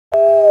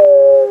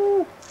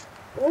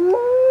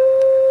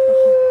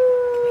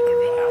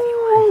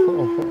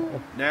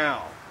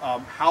Now,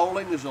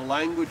 howling is a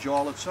language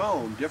all its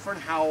own. Different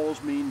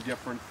howls mean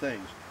different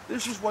things.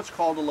 This is what's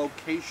called a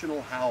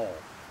locational howl.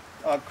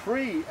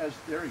 Cree,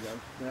 there he goes,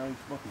 now he's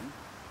looking.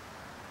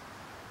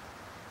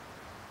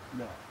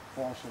 No,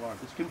 false alarm.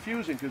 It's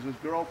confusing because his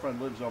girlfriend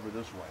lives over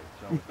this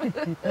way.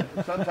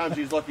 So sometimes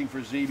he's looking for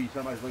ZB,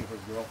 sometimes he's looking for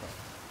his girlfriend.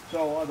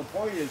 So the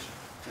point is,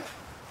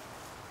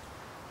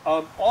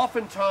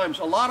 oftentimes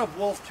a lot of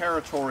wolf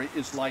territory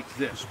is like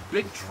this.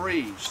 Big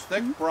trees,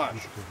 thick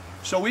brush.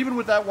 So even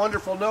with that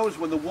wonderful nose,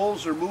 when the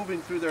wolves are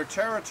moving through their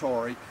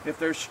territory, if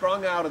they're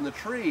strung out in the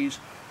trees,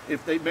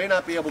 if they may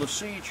not be able to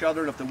see each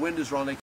other, and if the wind is wrong, they